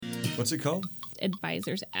What's it called?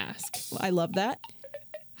 Advisors Ask. I love that.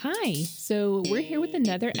 Hi, so we're here with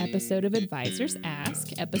another episode of Advisors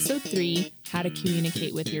Ask, episode 3, How to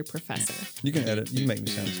Communicate with Your Professor. You can edit. You make me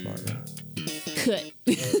sound smart, right? Cut.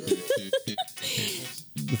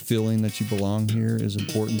 The feeling that you belong here is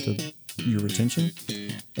important to your retention,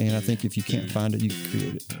 and I think if you can't find it, you can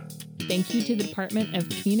create it. Thank you to the Department of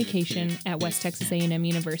Communication at West Texas A&M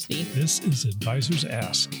University. This is Advisors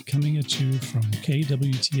Ask, coming at you from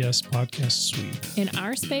KWTS Podcast Suite. In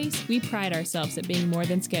our space, we pride ourselves at being more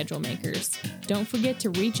than schedule makers. Don't forget to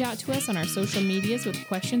reach out to us on our social medias with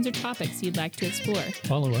questions or topics you'd like to explore.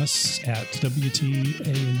 Follow us at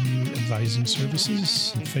WTANU Advising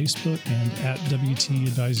Services on Facebook and at WT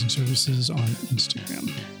Advising Services on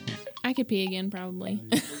Instagram. I could pee again, probably.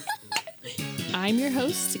 I'm your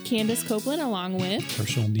host, Candace Copeland, along with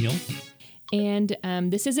Herschel Neal. And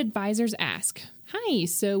this is Advisors Ask. Hi,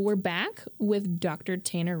 so we're back with Dr.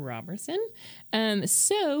 Tanner Robertson.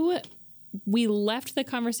 So we left the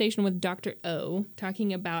conversation with Dr. O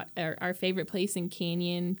talking about our favorite place in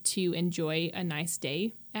Canyon to enjoy a nice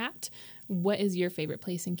day at. What is your favorite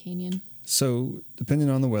place in Canyon? So depending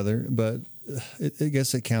on the weather, but I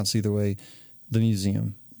guess it counts either way, the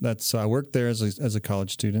museum. I worked there as a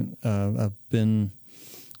college student. I've been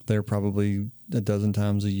there probably a dozen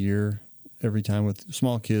times a year, every time with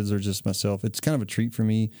small kids or just myself. It's kind of a treat for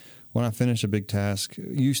me when I finish a big task.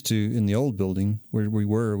 Used to in the old building where we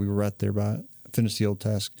were right there finished the old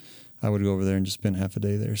task. I would go over there and just spend half a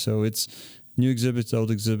day there. So it's new exhibits, old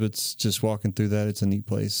exhibits, just walking through that. It's a neat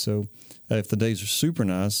place. So if the days are super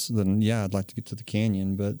nice, then yeah, I'd like to get to the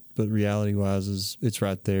canyon. But reality wise is it's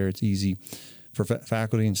right there. It's easy. For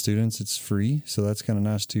faculty and students, it's free, so that's kind of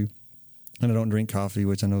nice too. And I don't drink coffee,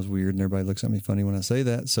 which I know is weird, and everybody looks at me funny when I say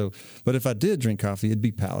that. So, but if I did drink coffee, it'd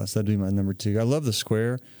be Palace. That'd be my number 2. I love the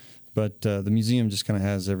square, but the museum just kind of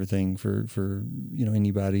has everything for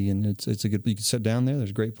anybody, and it's a good. You can sit down there.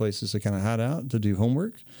 There's great places to kind of hide out to do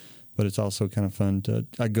homework, but it's also kind of fun to.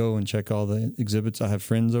 I go and check all the exhibits. I have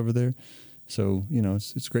friends over there, so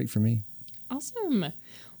it's great for me. Awesome.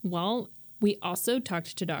 Well. We also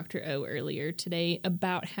talked to Dr. O earlier today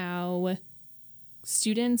about how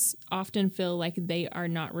students often feel like they are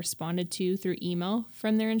not responded to through email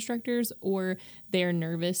from their instructors, or they're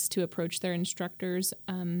nervous to approach their instructors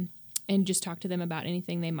and just talk to them about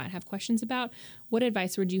anything they might have questions about. What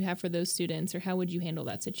advice would you have for those students, or how would you handle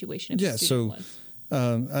that situation if a student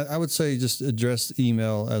was? I would say just address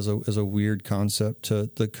email as a weird concept to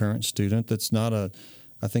the current student. That's not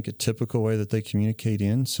I think a typical way that they communicate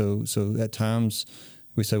in. So at times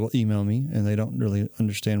we say, well, email me, and they don't really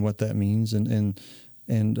understand what that means. And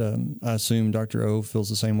I assume Dr. O feels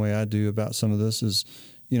the same way I do about some of this is,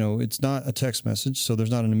 it's not a text message. So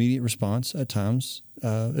there's not an immediate response at times,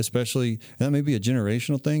 especially, and that may be a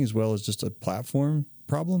generational thing as well as just a platform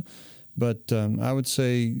problem. But I would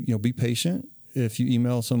say, be patient if you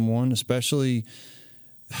email someone, especially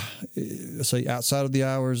say outside of the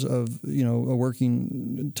hours of a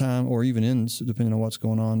working time or even ends, depending on what's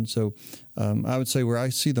going on. So I would say where I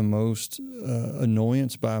see the most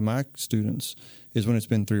annoyance by my students is when it's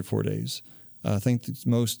been 3 or 4 days. I think that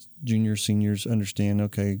most juniors, seniors understand,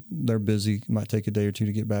 okay, they're busy, it might take a day or 2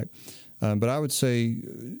 to get back. But I would say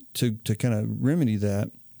to kind of remedy that,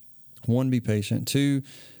 1, be patient. 2,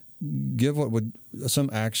 give some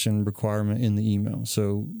action requirement in the email.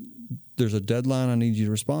 So there's a deadline I need you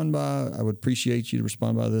to respond by. I would appreciate you to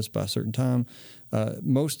respond by this by a certain time.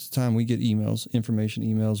 Most of the time we get emails, information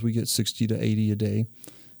emails. We get 60 to 80 a day.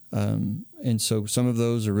 And so some of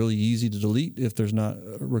those are really easy to delete if there's not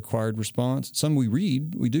a required response. Some we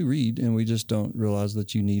do read, and we just don't realize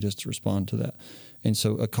that you need us to respond to that. And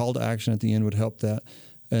so a call to action at the end would help that.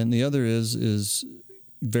 And the other is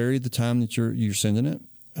vary the time that you're sending it.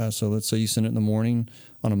 So let's say you send it in the morning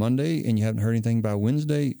on a Monday and you haven't heard anything by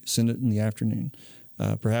Wednesday, send it in the afternoon.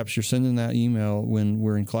 Perhaps you're sending that email when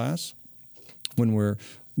we're in class, when we're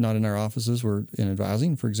not in our offices, we're in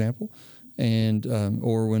advising, for example, and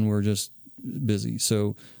or when we're just busy.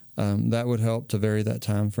 So that would help to vary that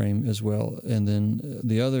time frame as well. And then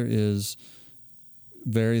the other is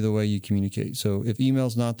vary the way you communicate. So if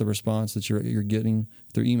email's not the response that you're getting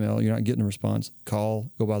through email, you're not getting a response,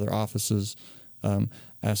 call, go by their offices,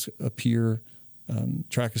 ask a peer,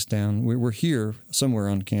 track us down. We're here somewhere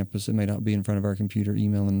on campus. It may not be in front of our computer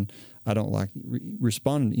emailing. I don't like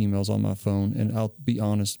responding to emails on my phone. And I'll be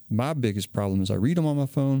honest, my biggest problem is I read them on my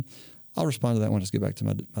phone. I'll respond to that when I get back to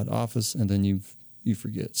my office, and then you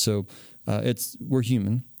forget. So we're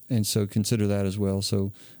human, and so consider that as well.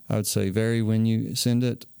 So I would say vary when you send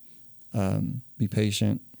it. Be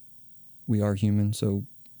patient. We are human, so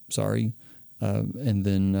sorry. And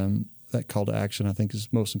then that call to action, I think, is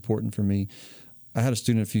most important for me. I had a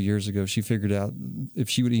student a few years ago. She figured out if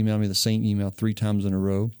she would email me the same email 3 times in a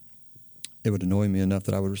row, it would annoy me enough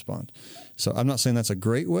that I would respond. So I'm not saying that's a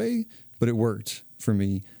great way, but it worked for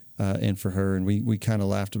me and for her. And we kind of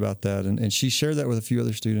laughed about that. And she shared that with a few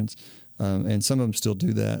other students. And some of them still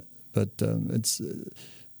do that. But it's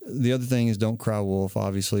the other thing is don't cry wolf.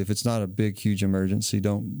 Obviously, if it's not a big, huge emergency,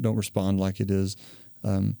 don't respond like it is.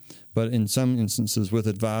 But in some instances with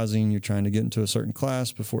advising, you're trying to get into a certain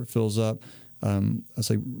class before it fills up. I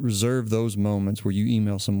say reserve those moments where you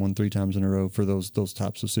email someone 3 times in a row for those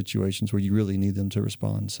types of situations where you really need them to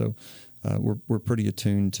respond. So we're pretty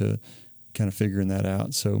attuned to kind of figuring that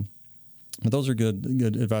out. So but those are good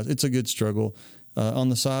advice. It's a good struggle. On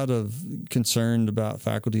the side of concerned about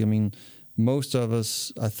faculty, I mean, most of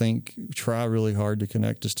us, I think, try really hard to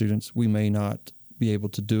connect to students. We may not be able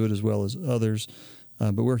to do it as well as others,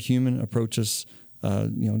 but we're human. Approach us.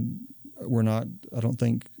 We're not, I don't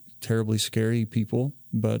think, terribly scary people,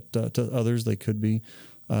 but to others they could be.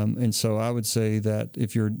 And so I would say that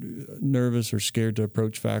if you're nervous or scared to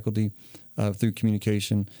approach faculty through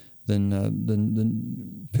communication,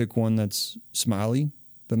 then pick one that's smiley,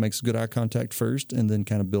 that makes good eye contact first, and then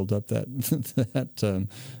kind of build up that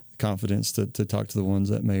confidence to talk to the ones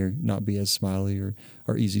that may not be as smiley or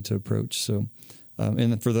are easy to approach. So,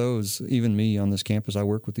 and for those, even me on this campus, I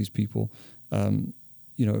work with these people.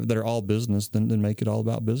 That are all business, then make it all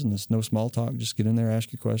about business. No small talk. Just get in there,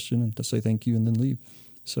 ask your question, and to say thank you, and then leave.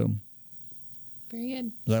 So, very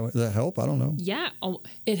good. Does that help? I don't know. Yeah,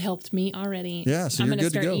 it helped me already. Yeah, so I'm you're going to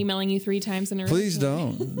good to start go. Emailing you 3 times in a row. Please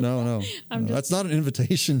don't. No. That's not an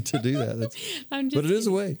invitation to do that. But it is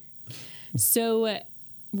a way. So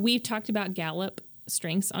we've talked about Gallup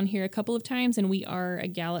strengths on here a couple of times, and we are a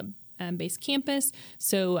Gallup based campus.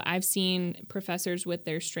 So I've seen professors with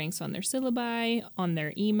their strengths on their syllabi, on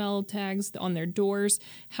their email tags, on their doors.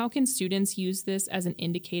 How can students use this as an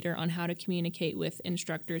indicator on how to communicate with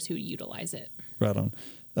instructors who utilize it? Right on.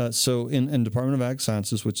 So in Department of Ag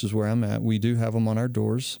Sciences, which is where I'm at, we do have them on our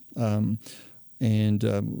doors. And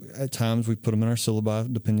at times we put them in our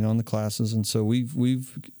syllabi, depending on the classes. And so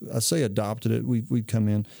we've I say adopted it. We've come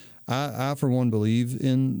in. I, for one, believe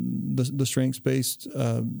in the strengths-based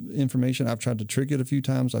information. I've tried to trick it a few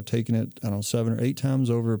times. I've taken it, 7 or 8 times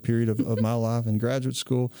over a period of my life in graduate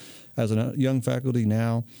school. As a young faculty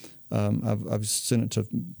now, I've sent it to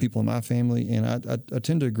people in my family, and I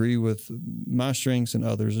tend to agree with my strengths and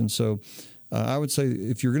others. And so I would say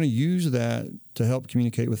if you're going to use that to help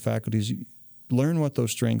communicate with faculties, learn what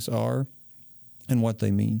those strengths are and what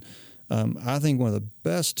they mean. I think one of the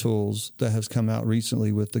best tools that has come out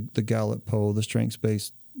recently with the Gallup poll, the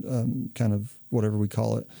strengths-based kind of whatever we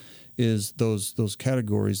call it, is those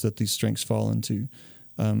categories that these strengths fall into.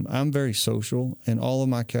 I'm very social, and all of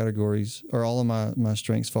my categories or all of my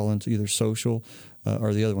strengths fall into either social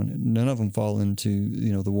or the other one. None of them fall into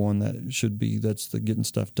the one that should be, that's the getting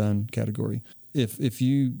stuff done category. If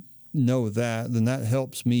you know that, then that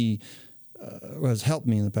helps me. Has helped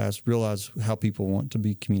me in the past realize how people want to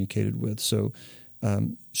be communicated with. So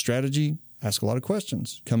strategy, ask a lot of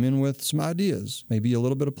questions, come in with some ideas, maybe a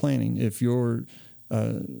little bit of planning. If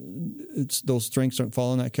those strengths don't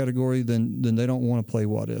fall in that category, then they don't want to play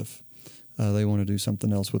what if. They want to do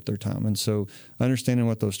something else with their time. And so understanding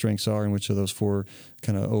what those strengths are and which of those 4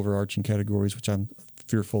 kind of overarching categories, which I'm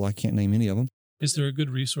fearful I can't name any of them. Is there a good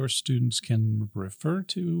resource students can refer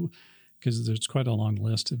to? Because there's quite a long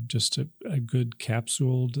list of just a good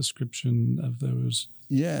capsule description of those.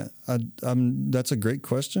 Yeah, that's a great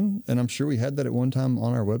question. And I'm sure we had that at one time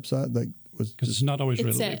on our website. That was because it's not always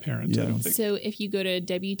readily apparent. Yeah. I don't think. So if you go to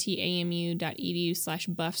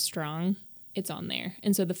wtamu.edu/buffstrong, it's on there.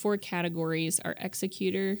 And so the 4 categories are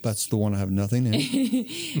executor. That's the one I have nothing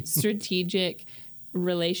in. Strategic,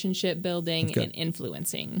 relationship building, and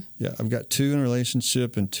influencing. Yeah, I've got 2 in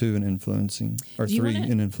relationship and 2 in influencing, or 3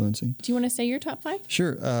 in influencing. Do you want to say your top 5?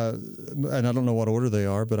 Sure. And I don't know what order they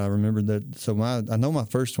are, but I remembered that. So I know my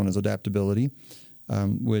first one is adaptability,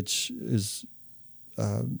 which is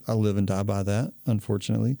I live and die by that,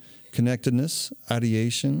 unfortunately. Connectedness,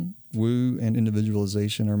 ideation, woo, and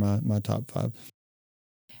individualization are my top 5.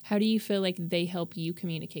 How do you feel like they help you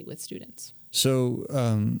communicate with students? So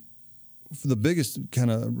the biggest kind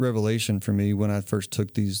of revelation for me when I first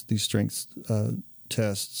took these strengths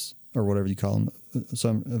tests, or whatever you call them,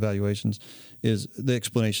 some evaluations, is the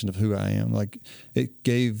explanation of who I am. Like, it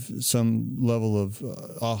gave some level of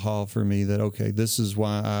aha for me that, okay, this is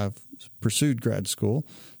why I've pursued grad school.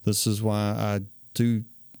 This is why I do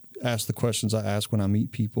ask the questions I ask when I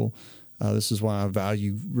meet people. This is why I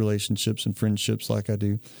value relationships and friendships like I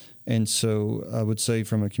do. And so I would say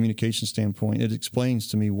from a communication standpoint, it explains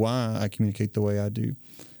to me why I communicate the way I do.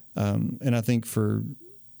 And I think for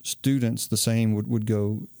students, the same would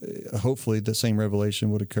go, hopefully the same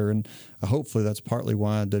revelation would occur. And hopefully that's partly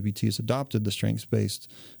why WT has adopted the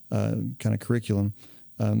strengths-based kind of curriculum.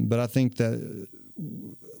 But I think that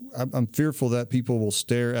I'm fearful that people will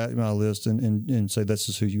stare at my list and say, this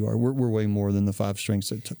is who you are. We're way more than the 5 strengths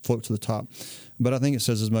that float to the top. But I think it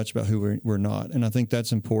says as much about who we're not. And I think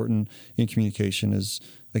that's important in communication is,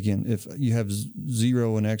 again, if you have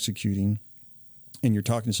 0 in executing and you're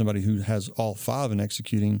talking to somebody who has all 5 in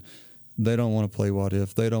executing, they don't want to play what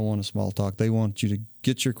if. They don't want to small talk. They want you to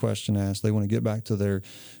get your question asked. They want to get back to their,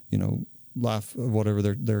 life of whatever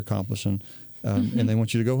they're accomplishing. And they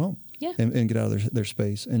want you to go home. Yeah. And get out of their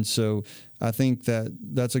space. And so I think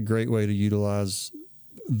that's a great way to utilize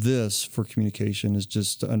this for communication, is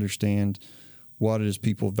just to understand what it is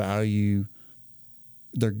people value,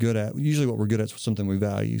 they're good at. Usually what we're good at is something we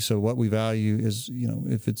value. So what we value is,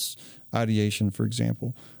 if it's ideation, for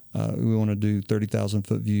example, we want to do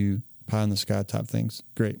 30,000-foot view, pie in the sky type things.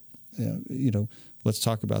 Great. Let's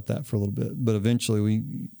talk about that for a little bit. But eventually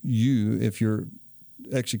if you're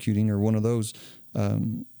executing or one of those,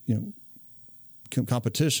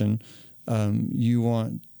 competition, you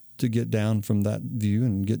want to get down from that view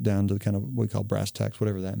and get down to kind of what we call brass tacks,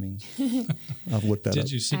 whatever that means. I've looked that up.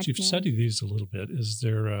 Since you've studied these a little bit, is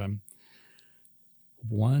there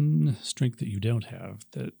one strength that you don't have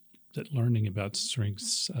that learning about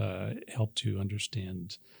strengths helped you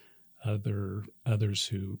understand others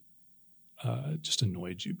who just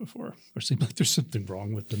annoyed you before, or seemed like there's something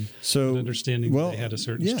wrong with them? So understanding that they had a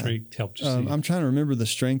certain strength helped you see. I'm trying to remember the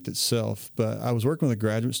strength itself, but I was working with a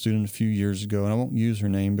graduate student a few years ago, and I won't use her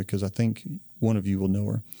name because I think one of you will know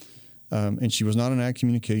her. And she was not in ag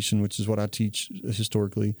communication, which is what I teach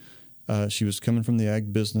historically. She was coming from the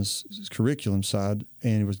ag business curriculum side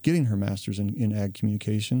and was getting her master's in ag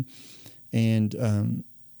communication. And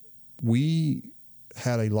we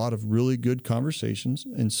had a lot of really good conversations,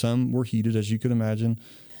 and some were heated, as you could imagine,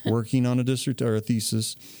 working on a dissertation or a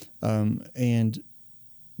thesis. And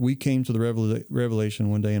we came to the revelation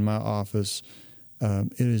one day in my office.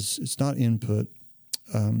 It's not input.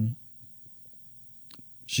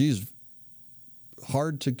 She's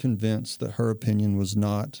hard to convince that her opinion was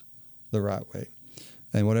not the right way,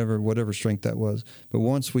 and whatever strength that was. But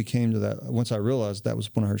once we came to that, once I realized that was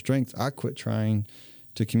one of her strengths, I quit trying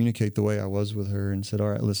to communicate the way I was with her and said, all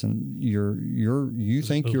right, listen, you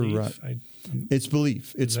think you're right. It's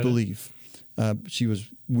belief. It's belief. She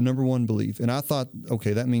was number one, belief. And I thought,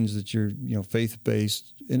 okay, that means that you're,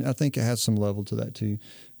 faith-based. And I think it has some level to that too.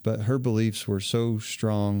 But her beliefs were so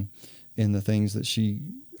strong in the things that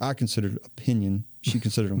I considered opinion. She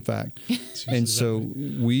considered them fact. And so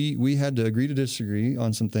we had to agree to disagree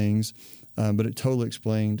on some things, but it totally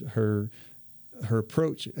explained her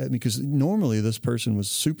approach, because normally this person was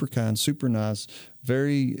super kind, super nice,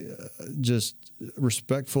 very just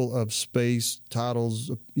respectful of space, titles,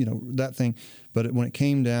 that thing. But when it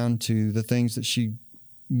came down to the things that she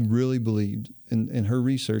really believed, and her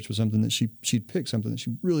research was something that she'd picked something that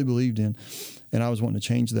she really believed in, and I was wanting to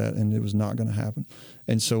change that, and it was not going to happen.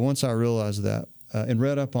 And so once I realized that and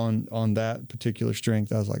read up on that particular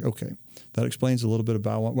strength, I was like, okay, that explains a little bit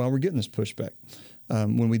about why we're getting this pushback.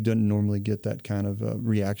 When we didn't normally get that kind of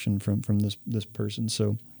reaction from this person.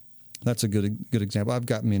 So that's a good example. I've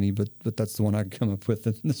got many, but that's the one I come up with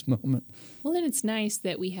in this moment. Well, and it's nice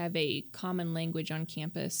that we have a common language on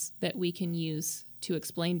campus that we can use to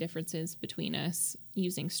explain differences between us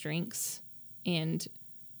using strengths. And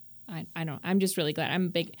I'm just really glad.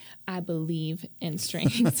 I believe in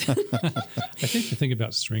strengths. I think the thing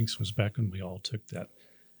about strengths was back when we all took that,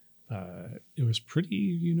 it was pretty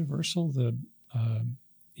universal.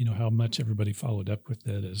 How much everybody followed up with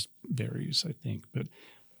that varies, I think. But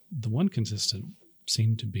the one consistent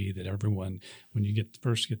seemed to be that everyone, when you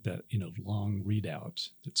first get that, long readout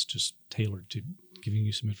that's just tailored to giving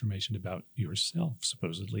you some information about yourself,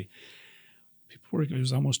 supposedly, it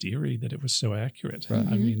was almost eerie that it was so accurate. Right.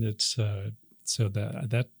 I mean, it's so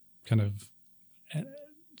that kind of,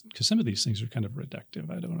 because some of these things are kind of reductive.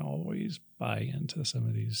 I don't always buy into some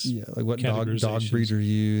of these. Yeah, like what dog breeder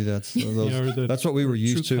you? That's that's what we were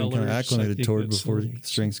used to and kind of acclimated toward before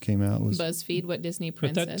strengths came out. Was BuzzFeed, what Disney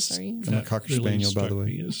princess are you? I'm a Cocker Spaniel, by the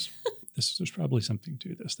way. There's probably something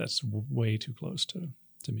to this. That's way too close to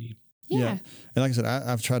me. Yeah. And like I said,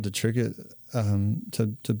 I've tried to trick it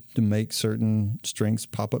to make certain strengths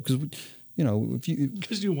pop up, because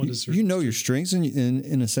if you want to, your strengths and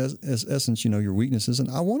in essence, your weaknesses. And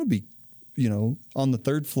I want to be, on the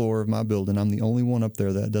third floor of my building, I'm the only one up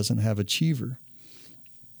there that doesn't have achiever.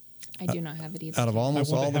 I do not have it either. Out of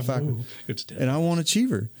almost all the faculty. It's dead. And I want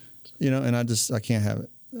achiever, and I can't have it.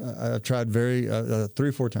 I've tried 3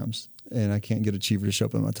 or 4 times, and I can't get achiever to show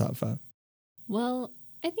up in my top 5. Well,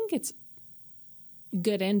 I think it's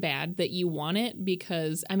good and bad that you want it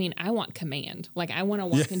because, I want command. Like, I want to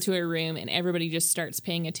walk into a room and everybody just starts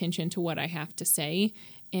paying attention to what I have to say.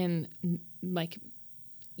 And, like,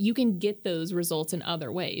 you can get those results in other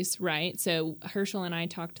ways, right? So Herschel and I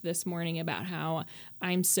talked this morning about how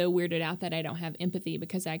I'm so weirded out that I don't have empathy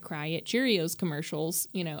because I cry at Cheerios commercials,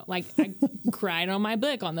 like I cried on my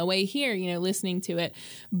book on the way here, listening to it.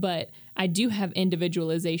 But I do have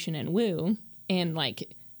individualization in Woo, and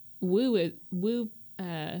like Woo,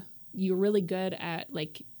 you're really good at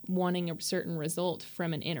like wanting a certain result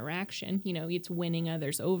from an interaction. It's winning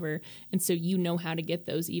others over. And so how to get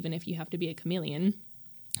those even if you have to be a chameleon.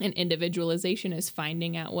 And individualization is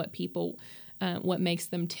finding out what people, what makes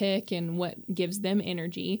them tick and what gives them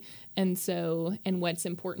energy. And what's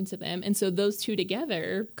important to them. And so those two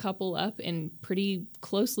together couple up and pretty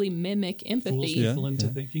closely mimic empathy. Fools people into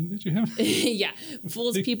thinking that you have. Yeah.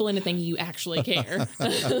 Fools people into thinking you actually care.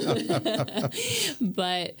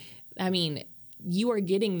 But you are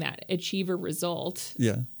getting that achiever result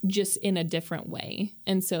just in a different way.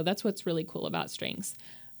 And so that's what's really cool about strengths.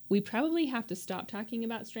 We probably have to stop talking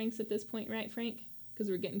about strengths at this point, right, Frank? Because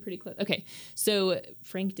we're getting pretty close. Okay, so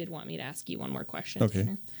Frank did want me to ask you one more question. Okay.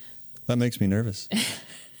 Tanner. That makes me nervous.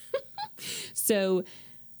 So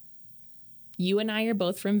you and I are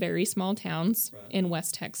both from very small towns in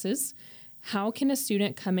West Texas. How can a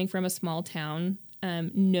student coming from a small town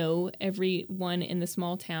know everyone in the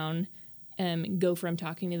small town, go from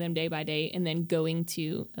talking to them day by day and then going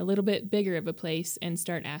to a little bit bigger of a place and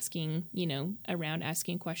start asking, around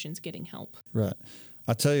asking questions, getting help? Right.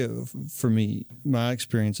 I'll tell you, for me, my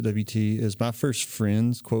experience at WT is my first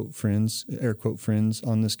friends, quote friends, air quote friends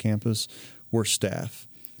on this campus were staff,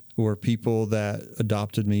 were people that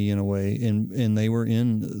adopted me in a way, and they were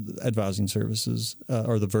in advising services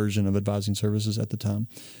or the version of advising services at the time,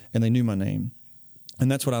 and they knew my name. And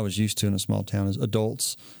that's what I was used to in a small town is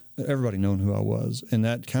adults, everybody knowing who I was. And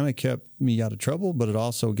that kind of kept me out of trouble, but it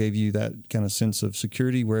also gave you that kind of sense of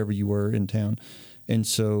security wherever you were in town. And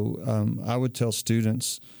so I would tell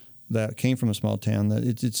students that came from a small town that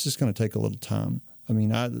it's just going to take a little time.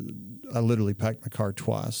 I literally packed my car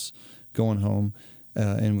twice going home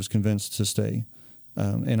and was convinced to stay.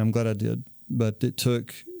 And I'm glad I did. But it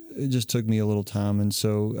just took me a little time. And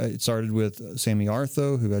so it started with Sammy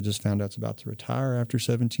Artho, who I just found out's about to retire after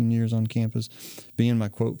 17 years on campus, being my,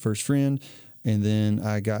 quote, first friend. And then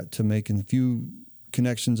I got to making a few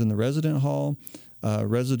connections in the resident hall.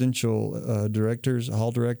 Residential directors,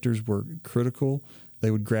 hall directors were critical.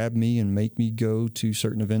 They would grab me and make me go to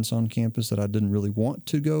certain events on campus that I didn't really want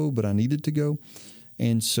to go, but I needed to go.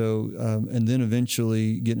 And so, and then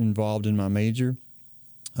eventually getting involved in my major,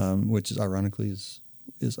 which is ironically is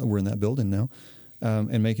we're in that building now,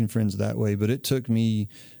 and making friends that way. But it took me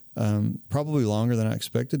probably longer than I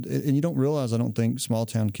expected. And you don't realize, I don't think, small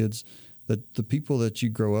town kids, that the people that you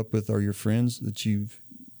grow up with are your friends, that you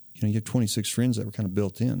have 26 friends that were kind of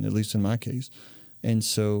built in, at least in my case. And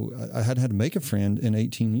so I had to make a friend in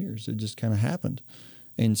 18 years. It just kind of happened.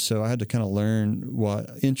 And so I had to kind of learn what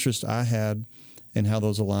interest I had and how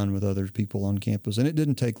those align with other people on campus. And it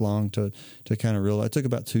didn't take long to kind of realize. It took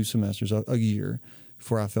about 2 semesters, a year,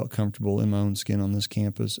 before I felt comfortable in my own skin on this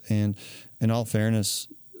campus. And in all fairness,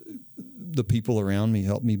 the people around me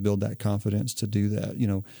helped me build that confidence to do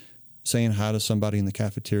that. Saying hi to somebody in the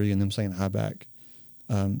cafeteria and them saying hi back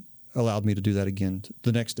allowed me to do that again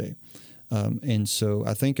the next day. And so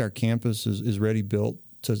I think our campus is ready built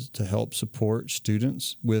to help support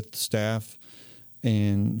students with staff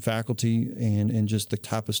and faculty and just the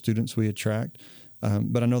type of students we attract.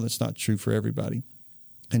 But I know that's not true for everybody.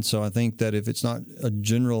 And so I think that if it's not a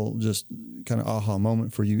general just kind of aha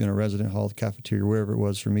moment for you in a resident hall, cafeteria, wherever it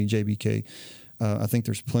was for me, JBK, I think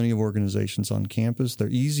there's plenty of organizations on campus. They're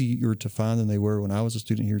easier to find than they were when I was a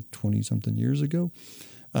student here 20-something years ago.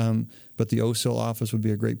 But the OSIL office would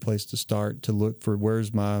be a great place to start to look for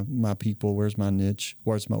where's my people, where's my niche,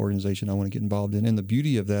 where's my organization I want to get involved in. And the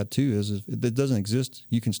beauty of that, too, is if it doesn't exist,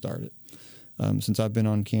 you can start it. Since I've been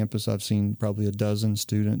on campus, I've seen probably a dozen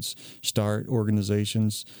students start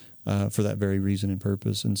organizations for that very reason and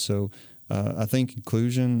purpose. And so I think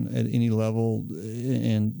inclusion at any level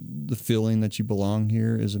and the feeling that you belong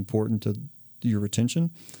here is important to your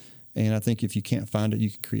retention. And I think if you can't find it,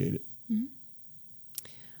 you can create it. Mm-hmm.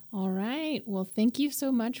 All right. Well, thank you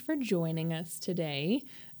so much for joining us today.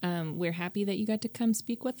 We're happy that you got to come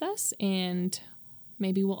speak with us, and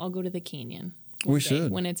maybe we'll all go to the canyon. one We day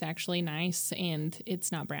should. when it's actually nice and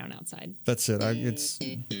it's not brown outside. That's it.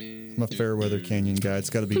 I'm a fair weather canyon guy. It's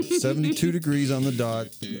got to be 72 degrees on the dot,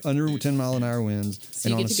 under 10-mile-an-hour winds, So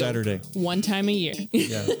and you on get a to go Saturday. one time a year.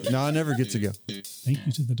 Yeah. No, I never get to go. Thank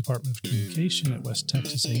you to the Department of Communication at West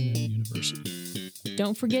Texas A&M University.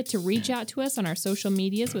 Don't forget to reach out to us on our social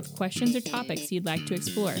medias with questions or topics you'd like to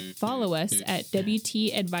explore. Follow us at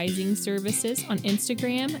WT Advising Services on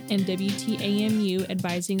Instagram and WTAMU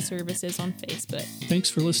Advising Services on Facebook. Thanks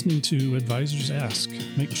for listening to Advisors Ask.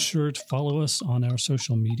 Make sure to follow us on our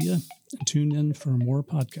social media and tune in for more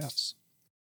podcasts.